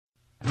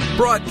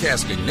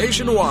Broadcasting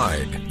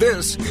nationwide,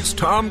 this is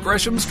Tom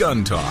Gresham's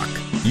Gun Talk.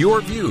 Your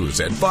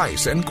views,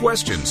 advice, and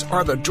questions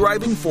are the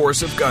driving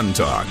force of gun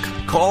talk.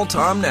 Call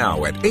Tom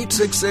now at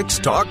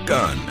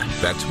 866-TALK-GUN.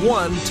 That's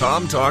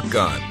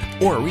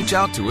 1-TOM-TALK-GUN. Or reach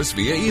out to us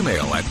via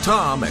email at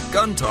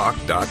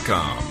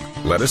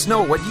tom@guntalk.com. Let us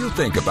know what you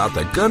think about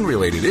the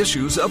gun-related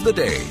issues of the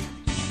day.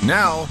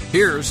 Now,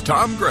 here's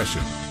Tom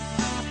Gresham.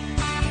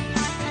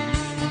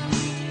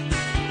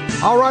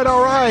 All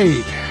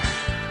right.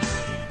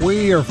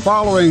 We are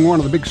following one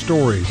of the big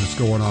stories that's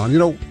going on. You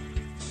know,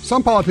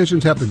 some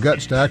politicians have the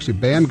guts to actually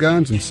ban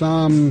guns, and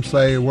some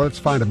say, well, let's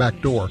find a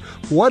back door.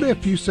 What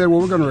if you said, well,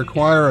 we're going to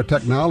require a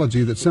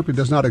technology that simply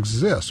does not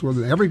exist?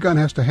 Well, every gun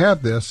has to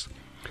have this,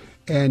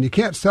 and you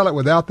can't sell it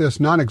without this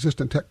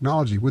non-existent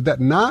technology. Would that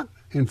not,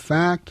 in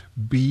fact,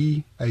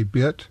 be a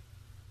bit?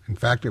 In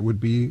fact, it would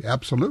be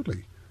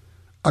absolutely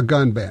a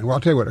gun ban. Well, I'll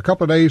tell you what,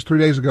 3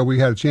 days ago, we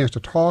had a chance to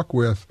talk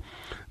with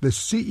the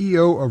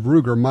CEO of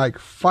Ruger, Mike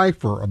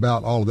Fifer,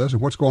 about all of this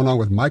and what's going on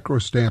with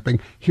microstamping.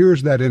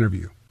 Here's that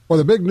interview. Well,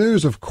 the big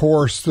news, of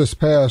course, this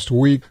past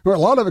week, well,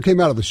 a lot of it came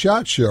out of the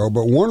SHOT Show,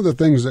 but one of the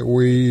things that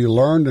we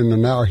learned and are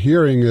now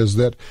hearing is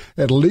that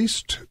at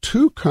least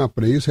 2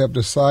 companies have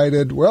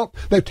decided, well,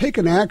 they've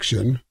taken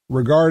action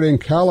regarding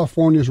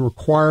California's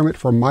requirement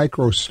for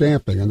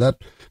microstamping, and that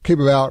came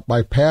about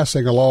by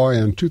passing a law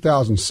in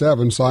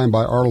 2007 signed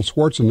by Arnold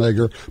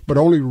Schwarzenegger, but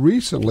only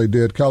recently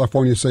did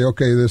California say,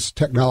 okay, this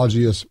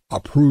technology is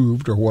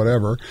approved or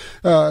whatever.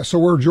 So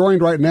we're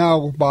joined right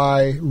now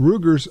by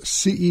Ruger's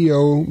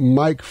CEO,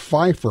 Mike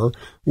Fifer,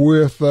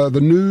 with the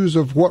news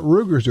of what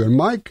Ruger's doing.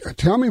 Mike,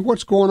 tell me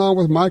what's going on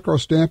with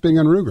microstamping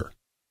and Ruger.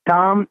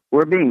 Tom,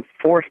 we're being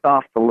forced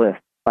off the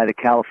list by the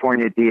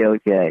California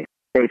DOJ.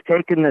 They've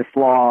taken this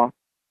law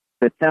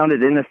that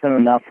sounded innocent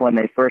enough when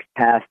they first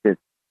passed it,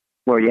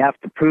 where you have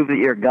to prove that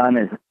your gun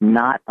is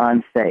not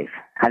unsafe.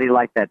 How do you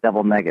like that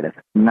double negative?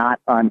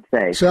 Not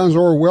unsafe. Sounds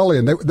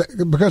Orwellian.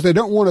 Because they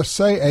don't want to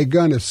say a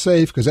gun is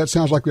safe, because that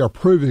sounds like they are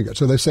proving it.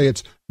 So they say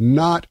it's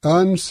not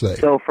unsafe.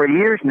 So for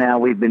years now,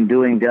 we've been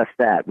doing just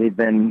that. We've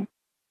been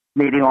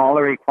meeting all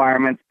the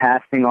requirements,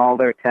 passing all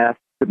their tests,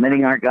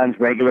 submitting our guns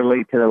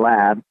regularly to the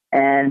lab.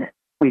 And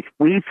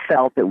we've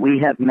felt that we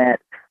have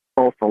met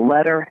both the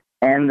letter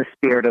and the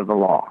spirit of the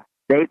law.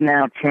 They've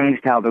now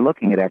changed how they're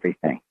looking at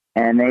everything.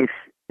 And they've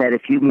that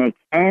if you make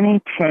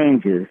any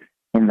changes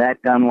in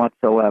that gun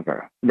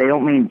whatsoever, they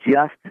don't mean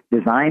just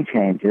design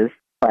changes,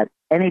 but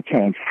any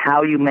change,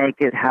 how you make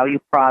it, how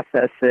you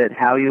process it,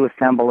 how you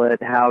assemble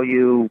it, how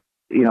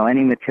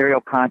any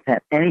material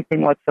content,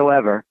 anything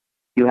whatsoever,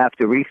 you have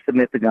to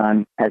resubmit the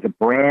gun as a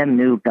brand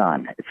new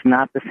gun. It's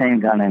not the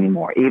same gun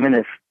anymore. Even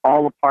if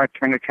all the parts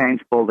are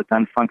interchangeable, the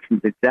gun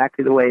functions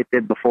exactly the way it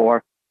did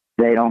before,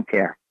 they don't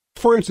care.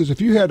 For instance, if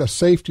you had a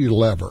safety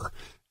lever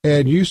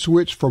and you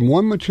switch from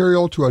one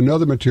material to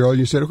another material,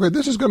 you said, okay,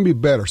 this is going to be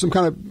better.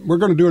 We're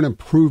going to do an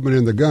improvement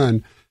in the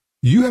gun.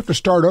 You have to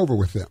start over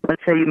with them.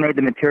 Let's say you made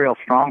the material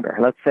stronger.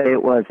 Let's say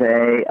it was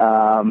a,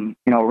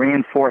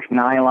 reinforced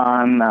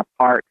nylon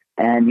part,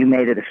 and you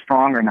made it a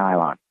stronger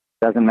nylon.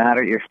 Doesn't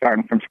matter. You're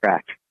starting from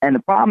scratch. And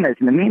the problem is,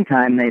 in the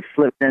meantime, they've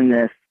slipped in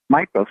this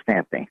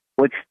microstamping,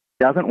 which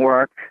doesn't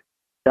work.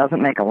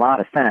 Doesn't make a lot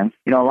of sense.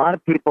 A lot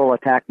of people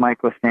attack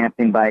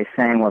microstamping by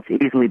saying, well,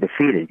 it's easily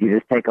defeated. You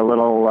just take a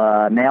little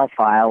nail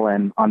file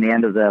and on the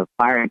end of the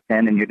firing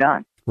pin and you're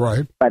done.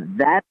 Right. But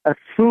that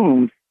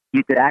assumes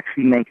you could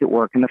actually make it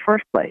work in the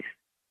first place.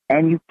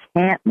 And you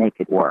can't make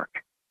it work.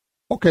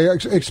 Okay,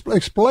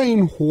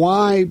 explain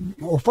why,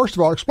 well, first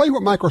of all, explain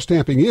what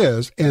microstamping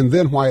is and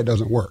then why it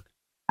doesn't work.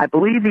 I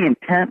believe the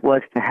intent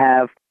was to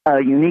have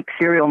a unique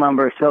serial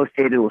number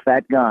associated with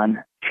that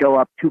gun show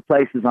up 2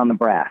 places on the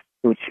brass.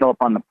 It would show up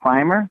on the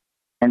primer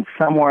and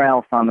somewhere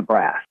else on the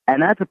brass.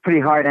 And that's a pretty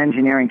hard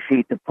engineering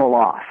feat to pull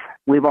off.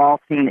 We've all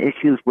seen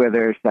issues where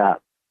there's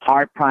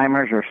hard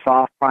primers or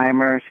soft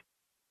primers,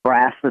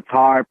 brass that's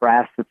hard,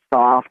 brass that's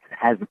soft.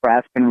 Has the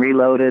brass been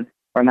reloaded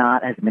or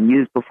not? Has it been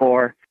used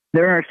before?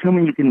 They're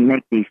assuming you can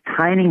make these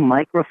tiny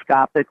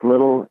microscopic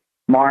little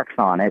marks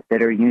on it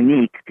that are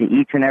unique to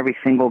each and every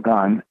single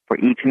gun for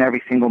each and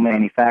every single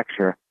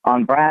manufacturer.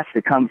 On brass,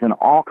 it comes in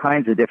all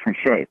kinds of different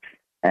shapes.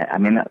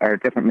 Or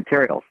different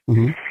materials.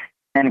 Mm-hmm.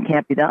 And it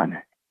can't be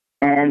done.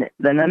 And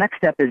then the next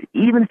step is,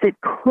 even if it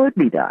could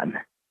be done,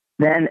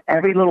 then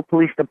every little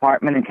police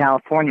department in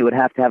California would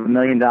have to have $1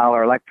 million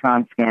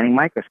electron scanning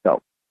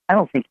microscope. I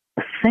don't think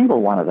a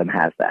single one of them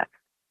has that,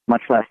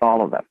 much less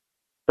all of them.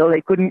 So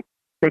they couldn't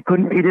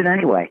read it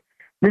anyway.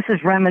 This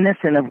is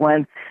reminiscent of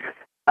when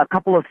a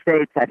couple of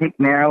states, I think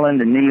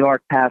Maryland and New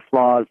York, passed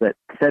laws that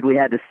said we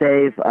had to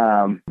save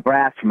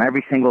brass from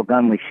every single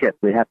gun we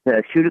shipped. We have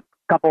to shoot a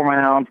couple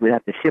rounds. We'd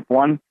have to ship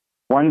one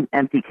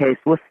empty case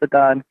with the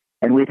gun,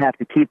 and we'd have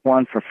to keep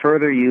one for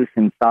further use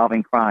in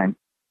solving crime.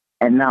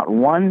 And not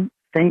one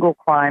single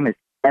crime has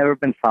ever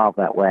been solved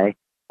that way.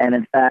 And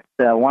in fact,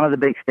 one of the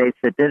big states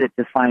that did it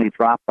just finally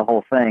dropped the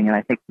whole thing. And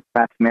I think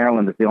perhaps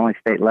Maryland is the only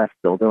state left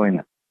still doing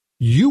it.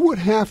 You would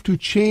have to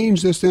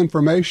change this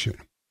information.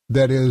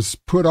 that is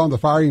put on the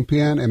firing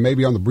pin and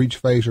maybe on the breech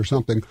face or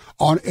something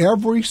on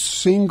every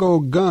single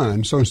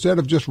gun. So instead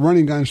of just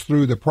running guns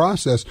through the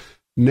process,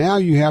 now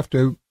you have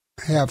to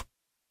have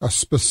a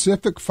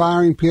specific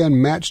firing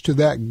pin matched to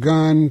that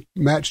gun,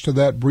 matched to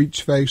that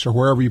breech face or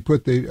wherever you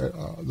put the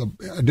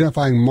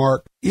identifying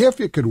mark. If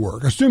it could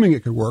work, assuming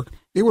it could work,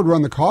 it would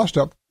run the cost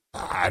up,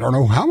 I don't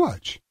know how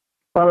much.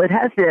 Well, it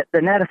has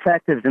the net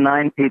effect of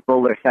denying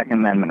people their Second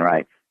Amendment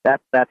rights.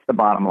 That's the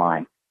bottom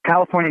line.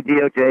 California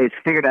DOJ has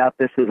figured out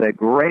this is a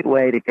great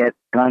way to get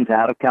guns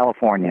out of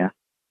California,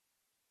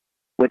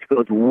 which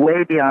goes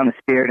way beyond the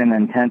spirit and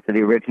intent of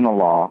the original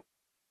law,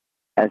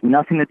 has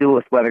nothing to do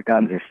with whether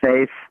guns are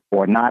safe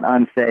or not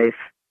unsafe,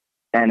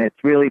 and it's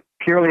really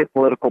purely a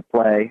political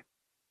play,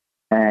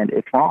 and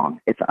it's wrong.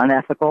 It's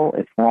unethical,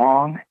 it's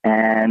wrong,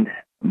 and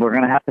we're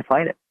going to have to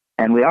fight it.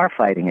 And we are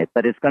fighting it,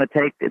 but it's going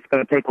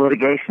to take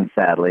litigation,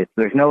 sadly.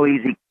 There's no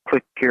easy,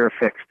 quick cure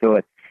fix to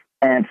it.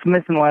 And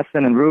Smith &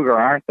 Wesson and Ruger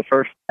aren't the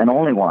first and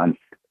only ones.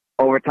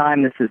 Over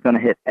time, this is going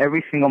to hit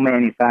every single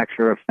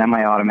manufacturer of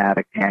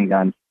semi-automatic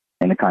handguns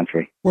in the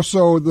country. Well,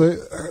 so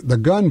the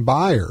gun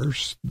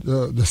buyers,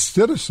 the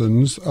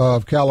citizens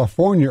of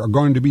California are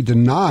going to be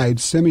denied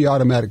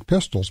semi-automatic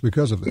pistols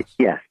because of this.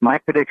 Yes. My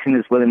prediction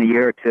is within a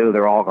year or two,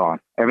 they're all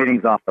gone.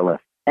 Everything's off the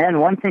list. And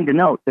one thing to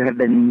note, there have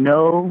been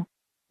no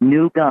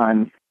new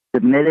guns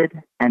submitted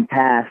and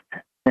passed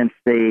since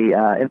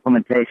the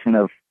implementation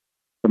of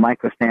the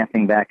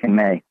microstamping back in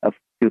May of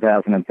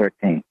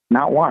 2013.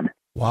 Not one.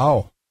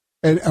 Wow.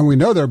 And we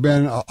know there have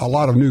been a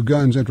lot of new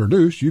guns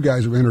introduced. You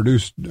guys have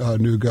introduced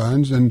new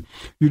guns, and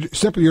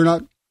you're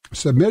not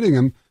submitting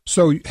them.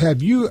 So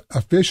have you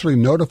officially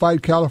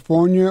notified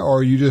California, or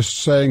are you just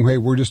saying, hey,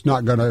 we're just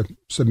not going to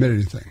submit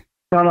anything?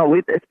 No,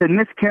 it's been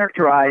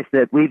mischaracterized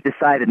that we've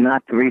decided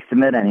not to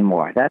resubmit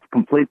anymore. That's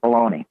complete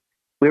baloney.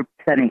 We're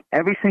setting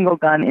every single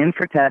gun in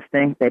for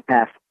testing. They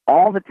pass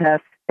all the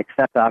tests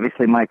except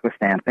obviously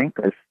microstamping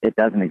because it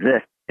doesn't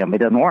exist. It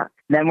doesn't work.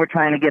 Then we're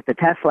trying to get the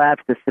test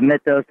labs to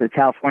submit those to the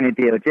California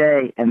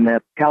DOJ, and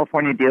the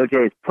California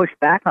DOJ has pushed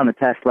back on the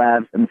test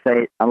labs and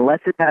say, unless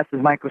it passes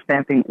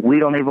microstamping, we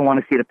don't even want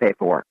to see the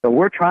paperwork. So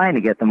we're trying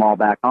to get them all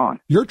back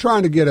on. You're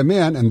trying to get them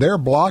in, and they're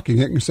blocking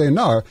it and saying,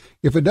 no,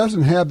 if it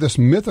doesn't have this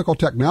mythical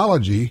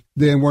technology,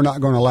 then we're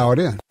not going to allow it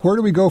in. Where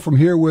do we go from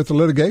here with the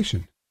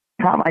litigation?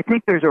 Tom, I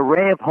think there's a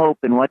ray of hope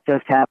in what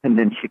just happened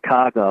in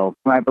Chicago,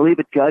 where I believe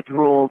a judge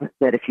ruled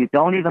that if you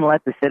don't even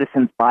let the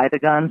citizens buy the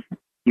guns,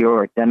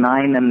 you're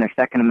denying them their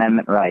Second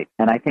Amendment right.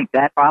 And I think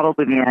that's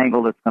probably the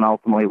angle that's going to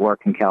ultimately work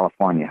in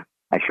California.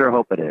 I sure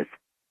hope it is.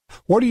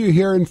 What are you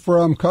hearing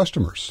from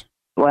customers?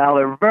 Well,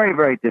 they're very,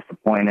 very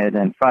disappointed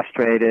and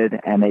frustrated,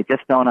 and they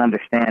just don't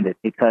understand it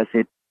because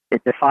it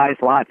defies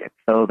logic.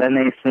 So then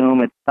they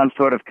assume it's some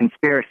sort of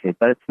conspiracy,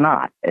 but it's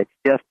not. It's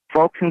just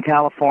folks in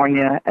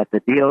California at the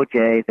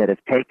DOJ that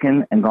have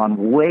taken and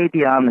gone way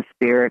beyond the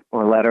spirit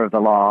or letter of the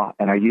law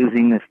and are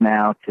using this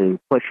now to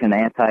push an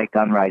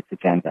anti-gun rights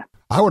agenda.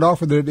 I would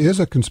offer that it is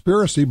a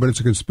conspiracy, but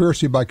it's a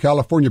conspiracy by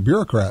California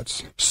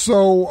bureaucrats.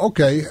 So,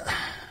 okay,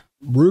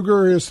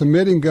 Ruger is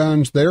submitting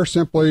guns. They're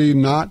simply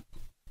not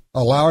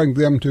allowing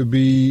them to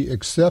be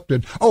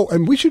accepted. Oh,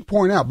 and we should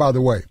point out, by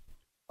the way,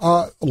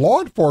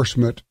 law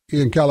enforcement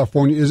in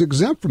California is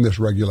exempt from this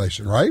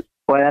regulation, right?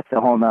 Well, that's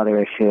a whole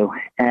other issue.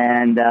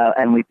 And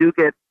we do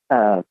get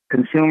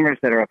consumers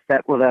that are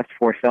upset with us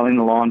for selling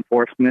to law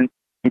enforcement.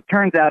 It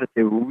turns out it's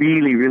a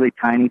really, really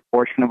tiny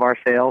portion of our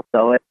sales,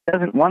 so it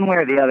doesn't, one way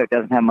or the other,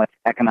 doesn't have much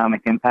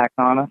economic impact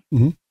on us.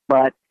 Mm-hmm.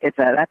 But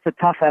that's a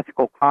tough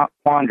ethical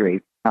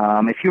quandary.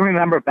 If you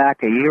remember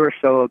back a year or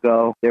so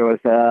ago, there was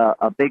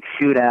a big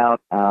shootout.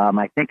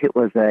 I think it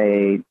was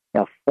a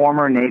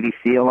former Navy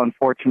SEAL,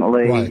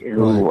 unfortunately,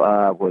 who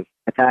was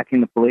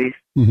attacking the police.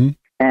 Mm-hmm.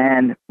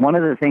 And one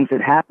of the things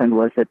that happened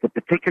was that the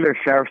particular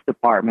sheriff's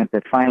department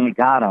that finally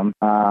got him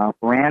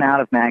ran out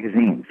of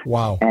magazines.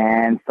 Wow.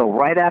 And so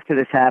right after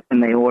this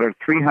happened, they ordered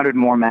 300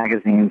 more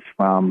magazines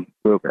from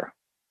Ruger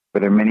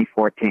for their Mini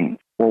 14s.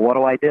 Well,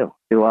 what do?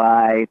 Do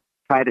I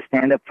try to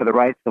stand up for the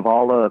rights of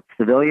all the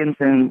civilians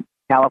in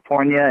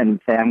California and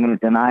say I'm going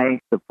to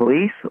deny the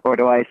police? Or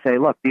do I say,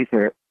 look,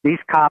 these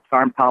cops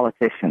aren't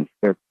politicians.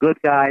 They're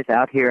good guys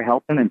out here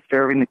helping and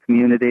serving the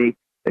community.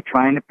 They're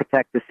trying to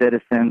protect the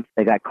citizens.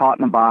 They got caught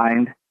in a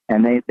bind,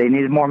 and they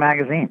needed more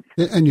magazines.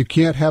 And you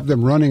can't have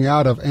them running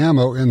out of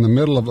ammo in the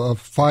middle of a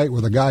fight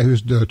with a guy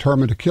who's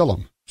determined to kill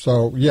them.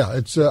 So, yeah,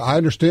 it's I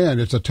understand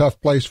it's a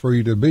tough place for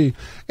you to be.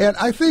 And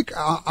I think,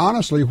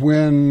 honestly,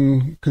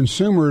 when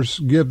consumers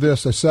give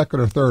this a second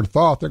or third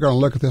thought, they're going to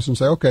look at this and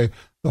say, okay,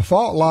 the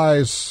fault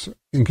lies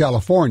in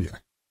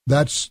California.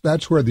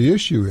 That's where the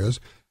issue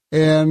is.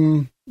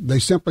 And they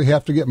simply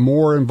have to get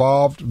more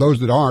involved,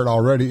 those that aren't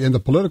already, in the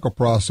political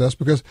process,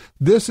 because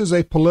this is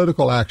a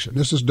political action.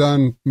 This is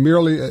done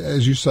merely,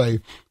 as you say,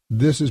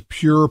 this is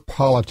pure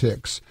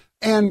politics.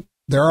 And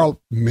there are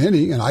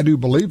many, and I do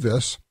believe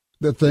this,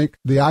 that think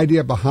the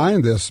idea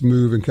behind this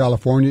move in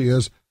California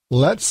is,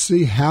 let's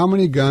see how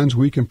many guns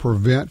we can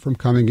prevent from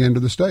coming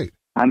into the state.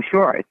 I'm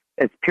sure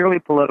it's purely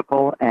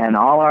political, and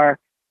all our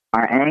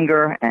our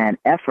anger and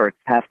efforts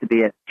have to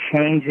be at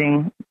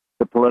changing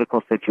the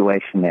political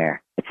situation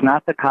there. It's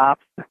not the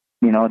cops,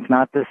 it's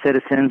not the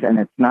citizens, and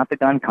it's not the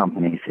gun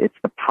companies. It's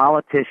the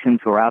politicians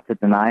who are out to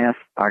deny us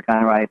our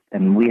gun rights,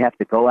 and we have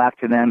to go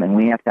after them, and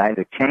we have to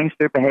either change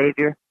their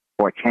behavior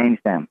or change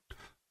them.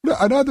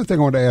 Another thing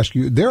I want to ask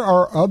you, there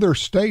are other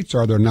states,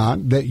 are there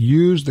not, that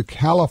use the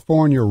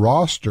California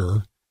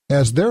roster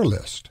as their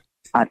list?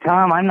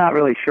 Tom, I'm not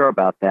really sure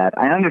about that.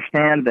 I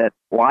understand that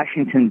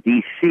Washington,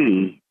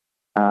 D.C.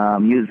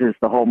 Uses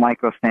the whole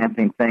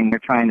microstamping thing. They're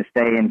trying to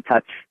stay in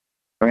touch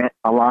or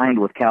aligned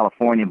with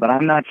California, but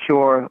I'm not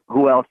sure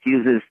who else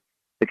uses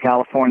the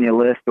California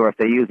list or if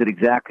they use it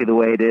exactly the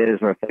way it is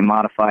or if they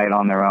modify it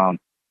on their own.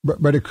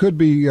 But it could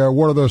be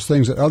one of those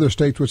things that other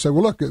states would say,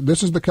 well, look,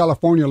 this is the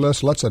California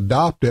list, let's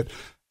adopt it.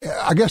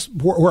 I guess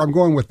where I'm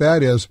going with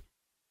that is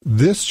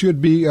this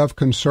should be of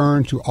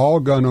concern to all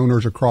gun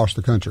owners across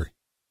the country.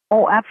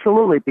 Oh,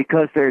 absolutely,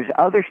 because there's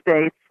other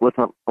states with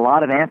a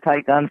lot of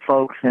anti-gun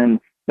folks in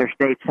their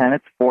state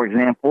senates, for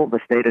example, the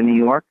state of New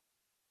York,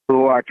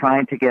 who are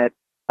trying to get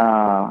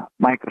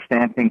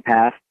microstamping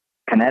passed.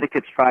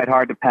 Connecticut's tried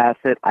hard to pass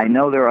it. I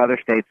know there are other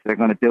states that are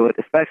going to do it,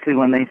 especially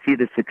when they see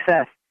the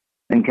success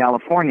in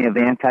California of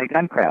the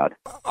anti-gun crowd.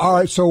 All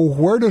right, so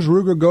where does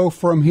Ruger go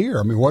from here?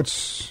 I mean,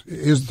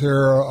 is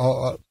there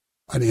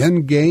an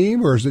end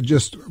game, or is it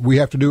just we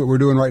have to do what we're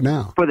doing right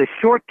now? For the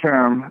short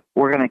term,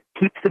 we're going to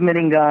keep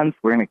submitting guns.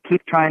 We're going to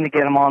keep trying to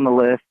get them on the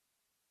list.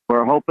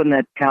 We're hoping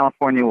that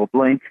California will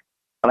blink.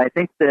 But I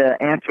think the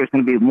answer is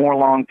going to be more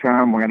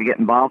long-term. We're going to get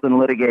involved in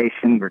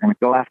litigation. We're going to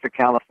go after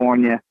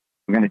California.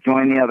 We're going to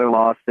join the other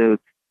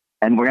lawsuits,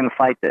 and we're going to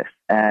fight this.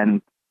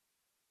 And,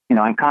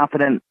 I'm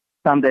confident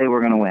someday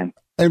we're going to win.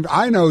 And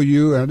I know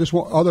you, and I just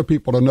want other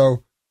people to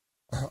know,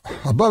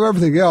 above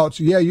everything else,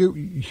 yeah,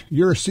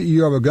 you're a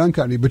CEO of a gun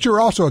company, but you're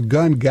also a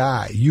gun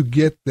guy. You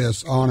get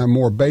this on a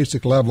more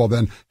basic level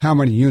than how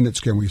many units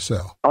can we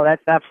sell. Oh,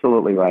 that's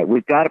absolutely right.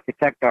 We've got to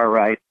protect our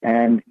rights,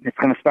 and it's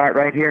going to start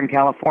right here in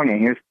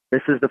California.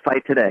 This is the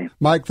fight today.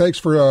 Mike, thanks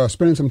for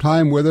spending some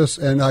time with us,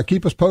 and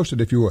keep us posted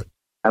if you would.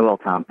 I will,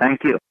 Tom.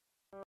 Thank you.